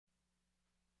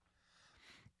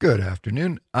Good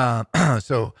afternoon.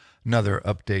 So another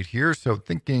update here. So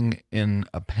thinking in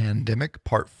a pandemic,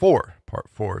 part four.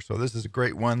 So this is a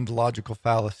great one, the logical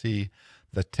fallacy,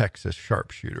 the Texas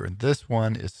sharpshooter. And this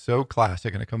one is so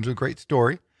classic and it comes with a great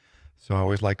story. So I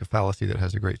always like a fallacy that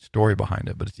has a great story behind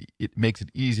it, but it makes it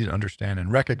easy to understand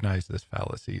and recognize this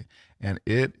fallacy. And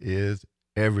it is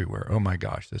everywhere. Oh my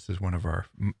gosh, this is one of our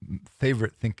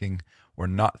favorite thinking or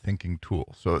not thinking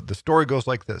tools. So the story goes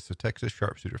like this, the Texas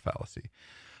sharpshooter fallacy.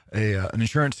 An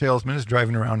insurance salesman is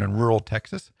driving around in rural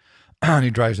Texas, and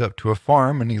he drives up to a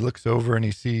farm, and he looks over and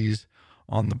he sees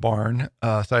on the barn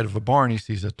side of a barn, he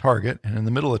sees a target, and in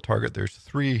the middle of the target, there's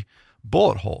three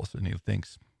bullet holes, and he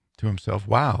thinks to himself,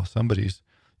 "Wow, somebody's,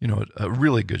 a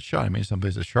really good shot. I mean,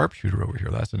 somebody's a sharpshooter over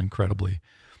here. That's an incredibly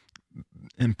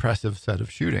impressive set of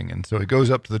shooting." And so he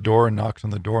goes up to the door and knocks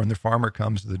on the door, and the farmer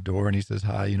comes to the door and he says,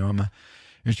 "Hi, I'm a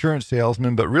insurance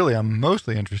salesman, but really I'm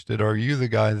mostly interested. Are you the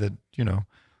guy that,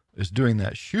 is doing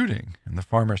that shooting?" And the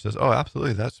farmer says, "Oh,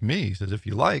 absolutely, that's me." He says, "If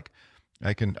you like,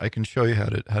 I can show you how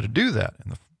to do that."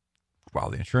 And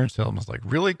the insurance salesman's like,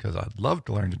 "Really? Because I'd love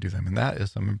to learn to do them, and that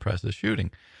is some impressive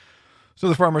shooting." So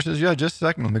the farmer says, "Yeah, just a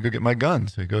second, let me go get my gun."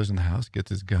 So he goes in the house, gets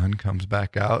his gun, comes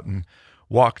back out, and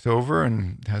walks over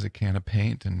and has a can of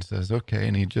paint and says, "Okay,"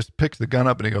 and he just picks the gun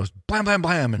up and he goes blam, blam,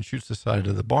 blam, and shoots the side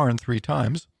of the barn 3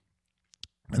 times.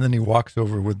 And then he walks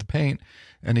over with the paint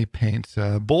and he paints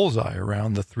a bullseye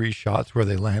around the 3 shots where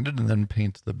they landed, and then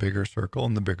paints the bigger circle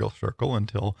and the bigger circle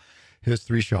until his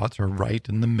 3 shots are right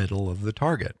in the middle of the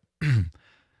target.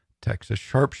 Texas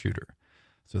sharpshooter.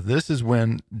 So this is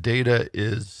when data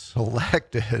is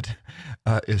selected,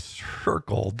 is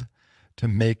circled to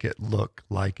make it look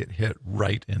like it hit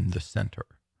right in the center,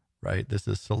 right? This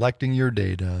is selecting your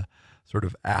data sort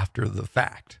of after the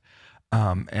fact.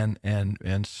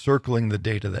 And circling the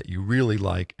data that you really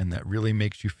like and that really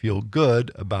makes you feel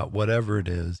good about whatever it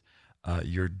is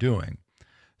you're doing.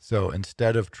 So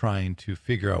instead of trying to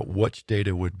figure out which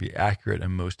data would be accurate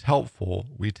and most helpful,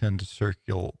 we tend to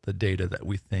circle the data that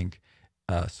we think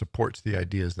supports the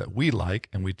ideas that we like,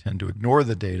 and we tend to ignore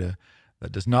the data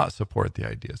that does not support the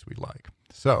ideas we like.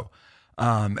 So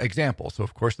examples. So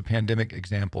of course the pandemic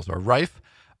examples are rife.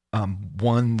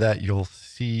 One that you'll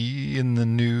see in the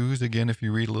news, again, if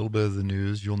you read a little bit of the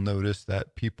news, you'll notice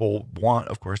that people want,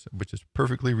 of course, which is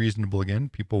perfectly reasonable, again,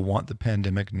 people want the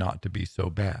pandemic not to be so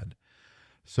bad.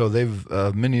 So they've,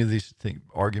 many of these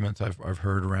arguments I've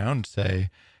heard around say,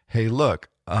 hey, look,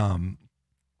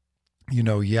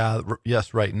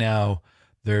 yes, right now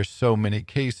there's so many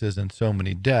cases and so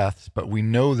many deaths, but we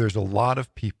know there's a lot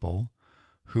of people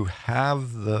who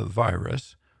have the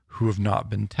virus who have not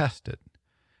been tested.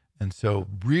 And so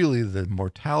really the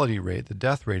mortality rate, the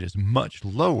death rate is much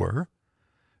lower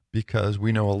because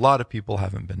we know a lot of people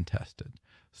haven't been tested.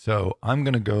 So I'm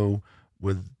going to go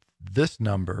with this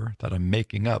number that I'm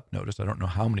making up. Notice I don't know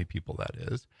how many people that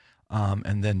is.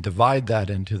 And then divide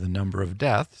that into the number of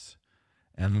deaths,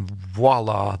 and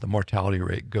voila, the mortality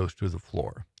rate goes to the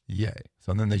floor. Yay.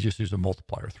 So then they just use a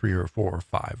multiplier, 3 or 4 or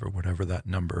 5 or whatever that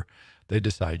number they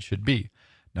decide should be.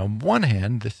 Now, on one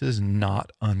hand, this is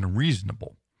not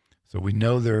unreasonable. So we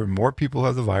know there are more people who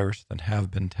have the virus than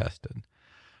have been tested.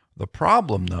 The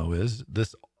problem, though, is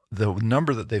the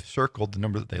number that they've circled, the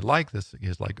number that they like, this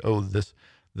is like, oh, this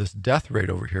death rate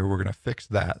over here, we're going to fix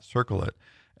that, circle it,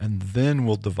 and then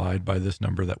we'll divide by this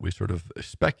number that we sort of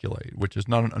speculate, which is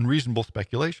not an unreasonable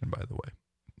speculation, by the way.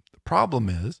 The problem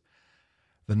is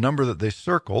the number that they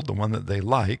circled, the one that they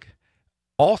like,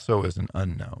 also is an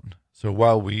unknown. So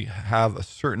while we have a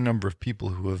certain number of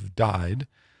people who have died,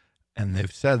 and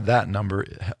they've said that number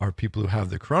are people who have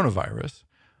the coronavirus,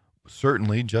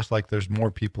 certainly, just like there's more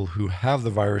people who have the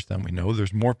virus than we know,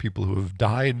 there's more people who have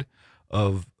died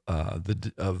of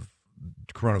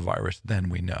coronavirus than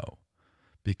we know.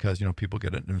 Because, people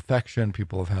get an infection,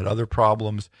 people have had other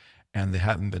problems, and they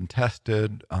haven't been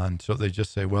tested. And so they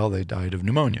just say, well, they died of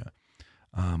pneumonia.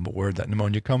 But where did that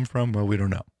pneumonia come from? Well, we don't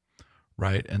know.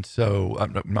 Right. And so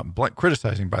I'm not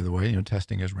criticizing, by the way,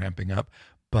 testing is ramping up.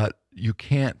 But you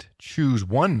can't choose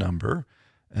one number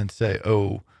and say,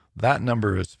 oh, that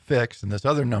number is fixed, and this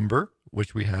other number,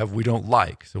 which we don't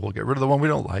like. So we'll get rid of the one we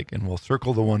don't like, and we'll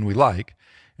circle the one we like,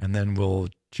 and then we'll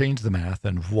change the math,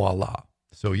 and voila.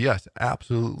 So yes,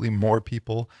 absolutely more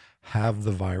people have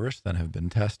the virus than have been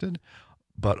tested.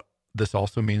 But this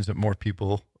also means that more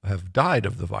people have died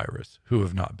of the virus who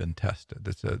have not been tested.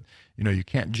 It's you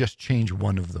can't just change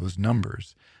one of those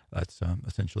numbers. That's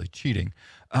essentially cheating.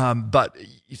 But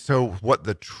so what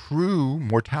the true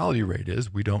mortality rate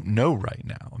is, we don't know right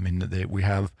now. I mean, we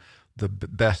have the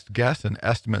best guess and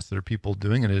estimates that are people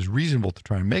doing. And it is reasonable to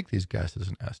try and make these guesses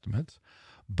and estimates,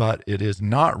 but it is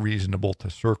not reasonable to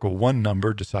circle one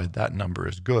number, decide that number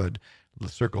is good,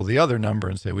 circle the other number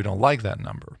and say we don't like that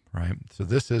number, right? So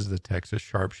this is the Texas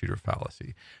sharpshooter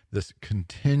fallacy, this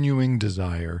continuing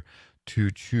desire to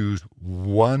choose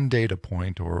one data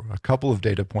point or a couple of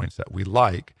data points that we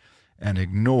like and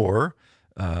ignore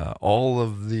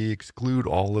exclude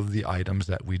all of the items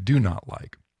that we do not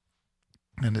like.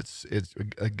 And it's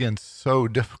again so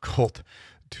difficult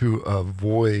to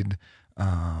avoid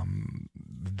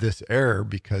this error,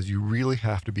 because you really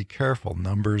have to be careful.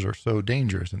 Numbers are so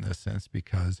dangerous in this sense,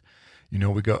 because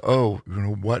we go,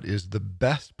 what is the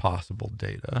best possible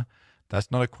data?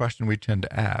 That's not a question we tend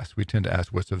to ask. We tend to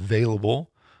ask what's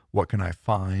available, what can I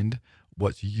find,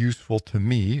 what's useful to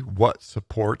me, what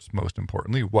supports, most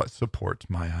importantly, what supports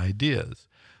my ideas.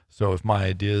 So if my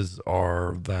ideas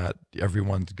are that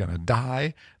everyone's going to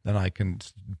die, then I can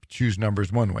choose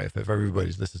numbers one way. If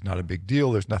this is not a big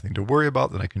deal, there's nothing to worry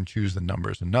about, then I can choose the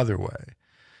numbers another way.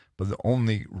 But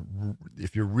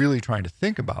if you're really trying to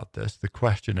think about this, the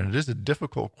question, and it is a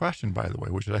difficult question, by the way,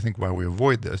 which is I think why we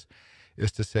avoid this,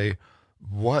 is to say,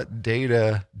 what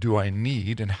data do I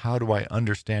need and how do I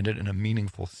understand it in a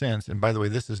meaningful sense? And by the way,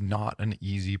 this is not an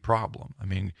easy problem. I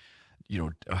mean,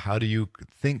 how do you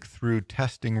think through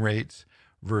testing rates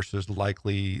versus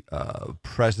likely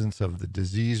presence of the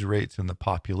disease rates in the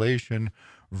population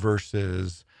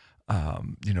versus,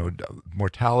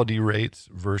 mortality rates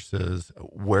versus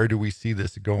where do we see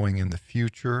this going in the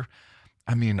future?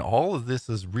 I mean, all of this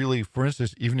is really, for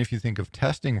instance, even if you think of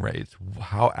testing rates,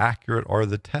 how accurate are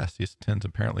the tests? These tends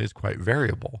apparently is quite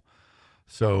variable.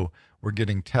 So we're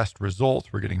getting test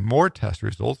results. We're getting more test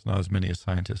results, not as many as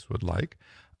scientists would like.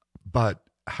 But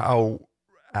how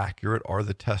accurate are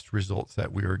the test results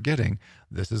that we are getting?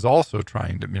 This is also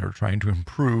trying to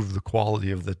improve the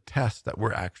quality of the tests that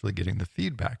we're actually getting the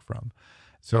feedback from.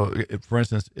 So, for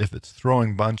instance, if it's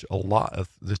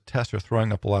the tests are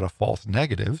throwing up a lot of false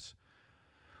negatives,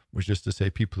 which is to say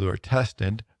people who are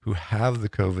tested who have the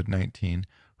COVID-19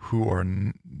 who are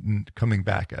coming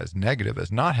back as negative,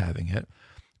 as not having it,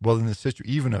 well, in the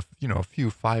situation, even a few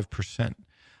 5%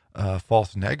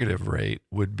 false negative rate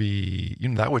would be,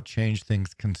 that would change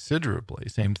things considerably.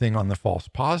 Same thing on the false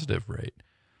positive rate,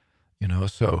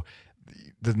 so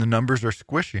the numbers are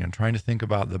squishy, and trying to think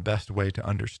about the best way to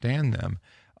understand them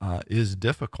is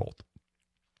difficult.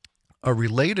 A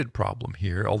related problem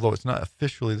here, although it's not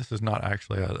officially, this is not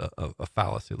actually a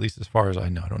fallacy, at least as far as I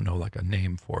know. I don't know like a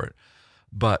name for it,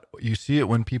 but you see it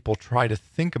when people try to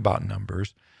think about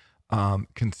numbers.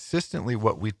 Consistently,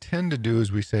 what we tend to do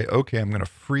is we say, okay, I'm going to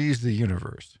freeze the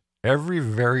universe. Every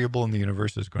variable in the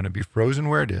universe is going to be frozen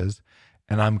where it is,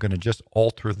 and I'm going to just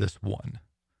alter this one.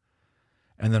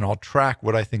 And then I'll track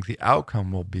what I think the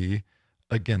outcome will be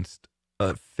against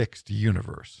a fixed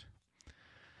universe.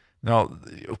 Now,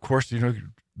 of course,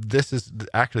 this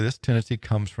tendency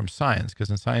comes from science, because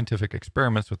in scientific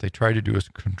experiments, what they try to do is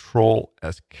control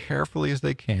as carefully as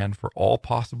they can for all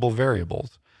possible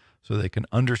variables, so they can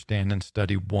understand and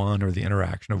study one or the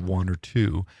interaction of one or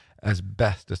two as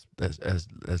best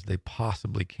as they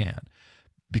possibly can.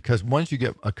 Because once you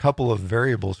get a couple of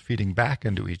variables feeding back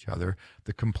into each other,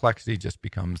 the complexity just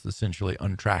becomes essentially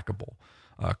untrackable.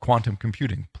 Quantum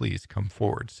computing, please come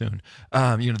forward soon.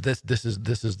 This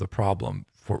is the problem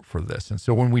for this. And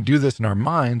so when we do this in our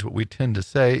minds, what we tend to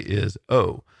say is,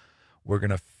 we're going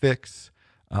to fix.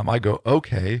 I go,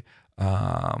 okay.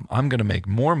 I'm going to make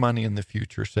more money in the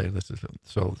future. So I'm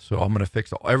going to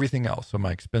fix everything else. So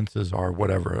my expenses are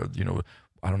whatever,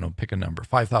 I don't know, pick a number,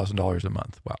 $5,000 a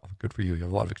month. Wow, good for you. You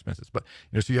have a lot of expenses. But,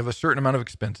 so you have a certain amount of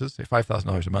expenses, say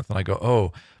 $5,000 a month. And I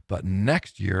go, but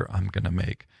next year I'm going to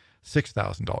make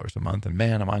 $6,000 a month. And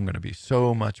man, I'm going to be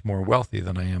so much more wealthy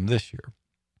than I am this year.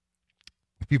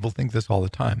 People think this all the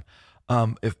time.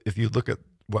 If you look at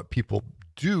what people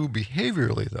do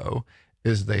behaviorally, though,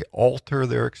 is they alter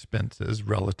their expenses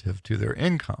relative to their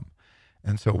income.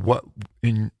 And so what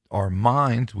in our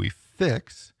minds we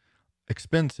fix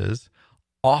expenses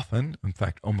often, in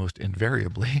fact, almost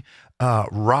invariably,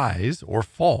 rise or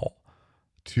fall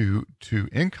to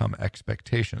income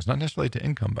expectations. Not necessarily to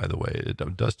income, by the way.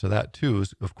 It does to that too,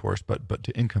 of course, but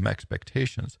to income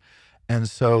expectations. And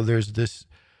so there's this,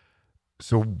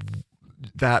 so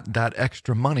that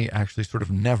extra money actually sort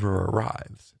of never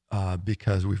arrives.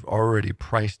 Because we've already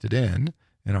priced it in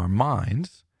our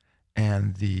minds,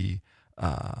 and the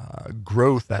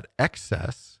growth, that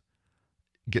excess,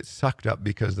 gets sucked up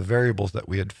because the variables that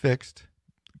we had fixed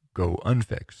go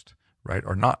unfixed, right,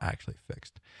 are not actually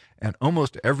fixed. And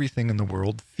almost everything in the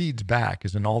world feeds back,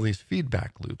 is in all these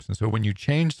feedback loops. And so when you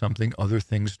change something, other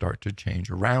things start to change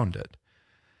around it.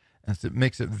 And so it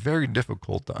makes it very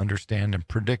difficult to understand and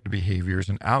predict behaviors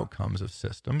and outcomes of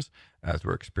systems as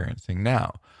we're experiencing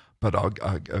now. But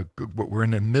we're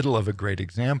in the middle of a great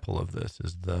example of this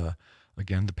is the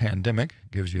pandemic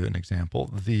gives you an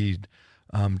example. The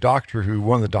one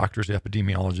of the doctors, the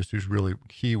epidemiologist who's really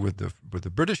key with the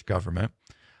British government,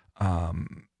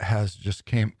 has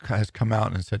come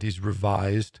out and said he's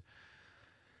revised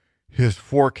his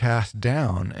forecast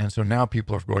down. And so now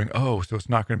people are going, oh, so it's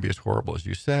not going to be as horrible as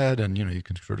you said. And, you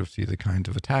can sort of see the kinds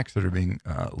of attacks that are being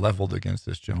leveled against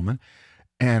this gentleman.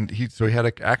 And he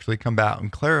had to actually come out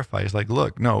and clarify. He's like,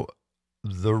 look, no,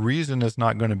 the reason it's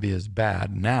not going to be as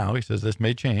bad now, he says this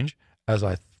may change as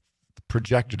I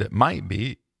projected it might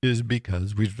be, is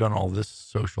because we've done all this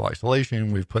social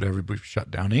isolation. We've shut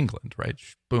down England, right?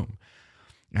 Boom.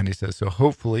 And he says, so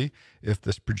hopefully if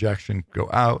this projection go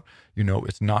out,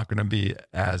 it's not going to be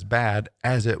as bad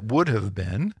as it would have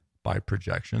been by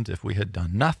projections if we had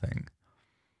done nothing.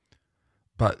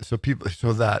 But so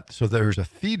there's a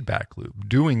feedback loop.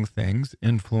 Doing things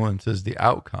influences the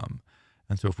outcome.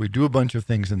 And so if we do a bunch of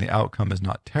things and the outcome is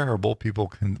not terrible,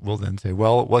 people will then say,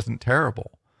 well, it wasn't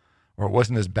terrible, or it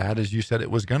wasn't as bad as you said it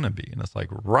was going to be. And it's like,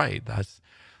 right, that's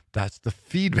the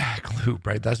feedback loop,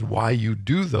 right? That's why you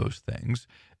do those things,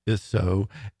 is so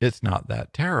it's not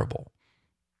that terrible.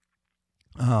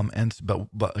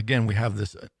 But again, we have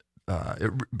this.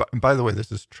 By the way,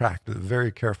 this is tracked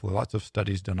very carefully. Lots of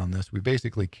studies done on this. We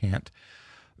basically can't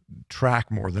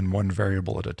track more than one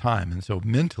variable at a time, and so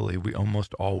mentally, we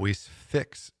almost always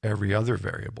fix every other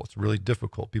variable. It's really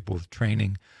difficult. People with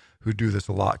training who do this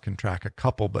a lot can track a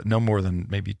couple, but no more than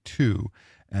maybe two.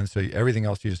 And so everything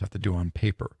else you just have to do on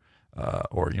paper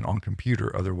or on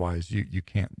computer. Otherwise, you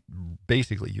can't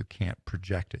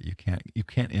project it. You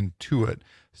can't intuit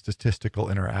statistical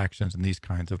interactions and these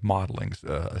kinds of modelings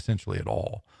essentially at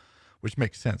all, which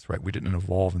makes sense, right? We didn't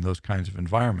evolve in those kinds of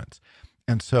environments.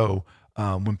 And so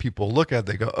when people look at it,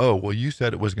 they go, oh, well, you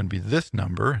said it was going to be this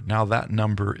number. Now that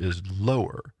number is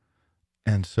lower.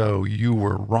 And so you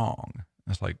were wrong.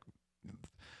 It's like,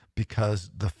 because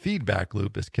the feedback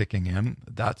loop is kicking in.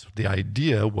 That's the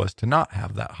idea, was to not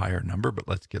have that higher number, but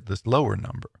let's get this lower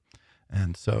number.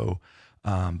 And so,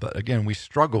 but again, we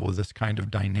struggle with this kind of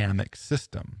dynamic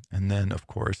system. And then, of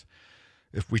course,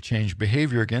 if we change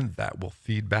behavior again, that will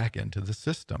feed back into the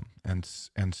system. And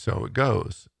so it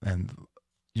goes. And,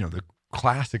 the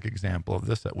classic example of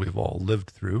this that we've all lived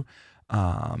through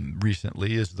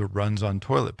recently is the runs on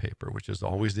toilet paper, which is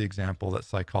always the example that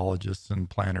psychologists and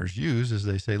planners use. Is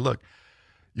they say, look,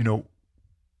 the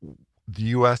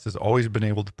U.S. has always been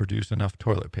able to produce enough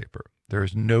toilet paper. There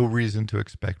is no reason to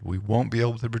expect we won't be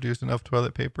able to produce enough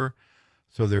toilet paper.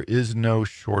 So there is no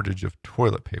shortage of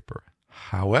toilet paper.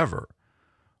 However,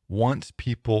 once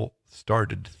people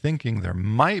started thinking there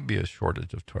might be a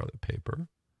shortage of toilet paper,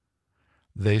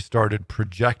 they started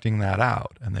projecting that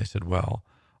out. And they said, well,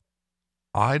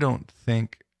 I don't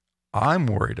think I'm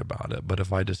worried about it, but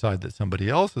if I decide that somebody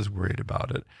else is worried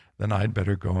about it, then I'd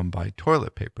better go and buy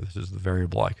toilet paper. This is the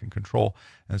variable I can control.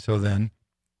 And so then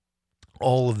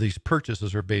all of these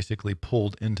purchases are basically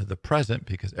pulled into the present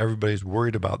because everybody's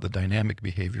worried about the dynamic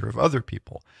behavior of other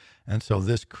people. And so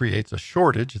this creates a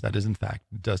shortage that is, in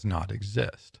fact, does not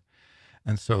exist.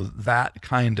 And so that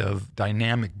kind of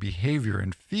dynamic behavior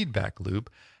and feedback loop,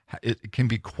 it can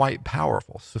be quite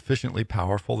powerful, sufficiently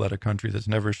powerful that a country that's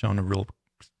never shown a real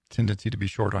tendency to be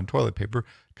short on toilet paper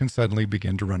can suddenly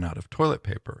begin to run out of toilet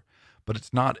paper. But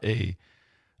it's not it's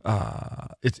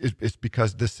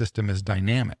because this system is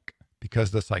dynamic,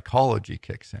 because the psychology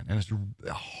kicks in. And it's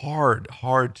hard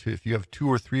to, if you have two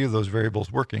or three of those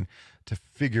variables working, to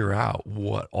figure out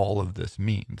what all of this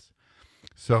means.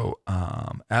 So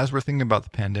as we're thinking about the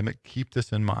pandemic, keep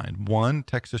this in mind. One,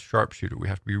 Texas sharpshooter. We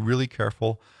have to be really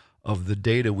careful of the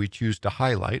data we choose to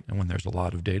highlight. And when there's a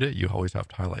lot of data, you always have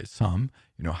to highlight some.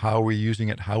 How are we using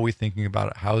it? How are we thinking about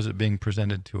it? How is it being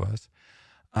presented to us?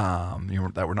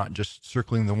 That we're not just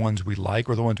circling the ones we like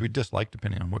or the ones we dislike,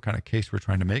 depending on what kind of case we're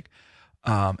trying to make.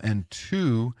 And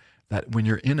two, that when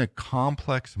you're in a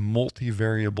complex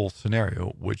multivariable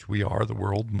scenario, which we are, the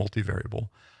world multivariable,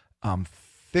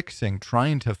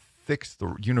 trying to fix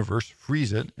the universe,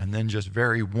 freeze it, and then just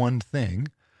vary one thing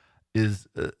is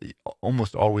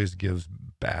almost always gives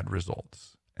bad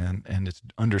results. And it's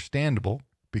understandable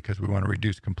because we want to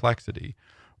reduce complexity.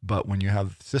 But when you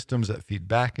have systems that feed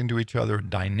back into each other, a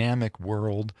dynamic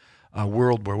world, a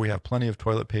world where we have plenty of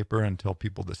toilet paper until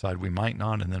people decide we might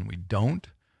not, and then we don't,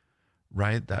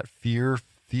 right? That fear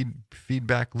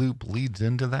feedback loop leads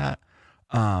into that.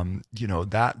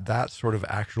 That sort of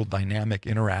actual dynamic,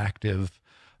 interactive,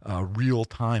 real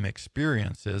time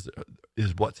experiences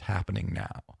is what's happening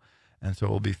now. And so it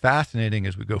will be fascinating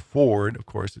as we go forward. Of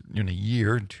course, in a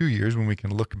year, 2 years, when we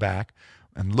can look back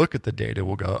and look at the data,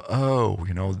 we'll go, oh,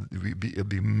 it'll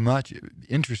be much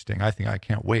interesting. I think I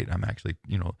can't wait. I'm actually,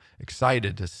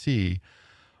 excited to see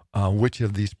which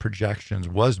of these projections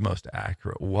was most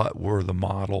accurate. What were the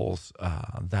models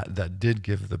that did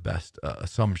give the best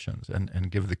assumptions and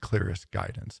give the clearest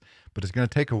guidance? But it's going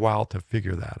to take a while to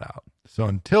figure that out. So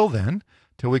until then,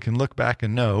 till we can look back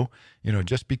and know,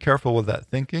 just be careful with that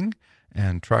thinking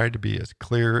and try to be as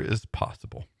clear as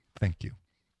possible. Thank you.